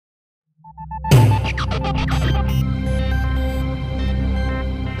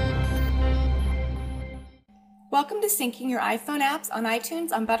Welcome to syncing your iPhone apps on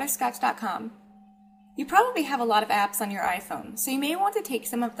iTunes on Butterscotch.com. You probably have a lot of apps on your iPhone, so you may want to take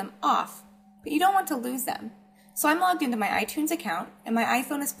some of them off, but you don't want to lose them. So I'm logged into my iTunes account and my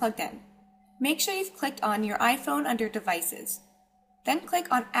iPhone is plugged in. Make sure you've clicked on your iPhone under Devices. Then click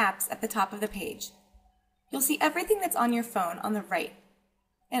on Apps at the top of the page. You'll see everything that's on your phone on the right,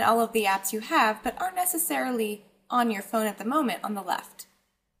 and all of the apps you have but aren't necessarily on your phone at the moment on the left.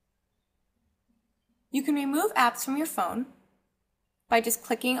 You can remove apps from your phone by just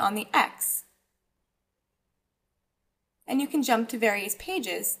clicking on the X. And you can jump to various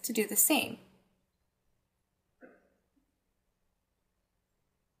pages to do the same.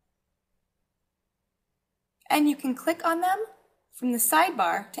 And you can click on them from the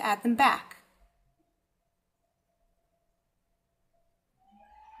sidebar to add them back.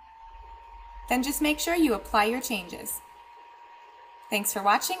 Then just make sure you apply your changes. Thanks for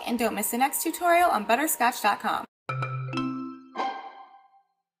watching, and don't miss the next tutorial on Butterscotch.com.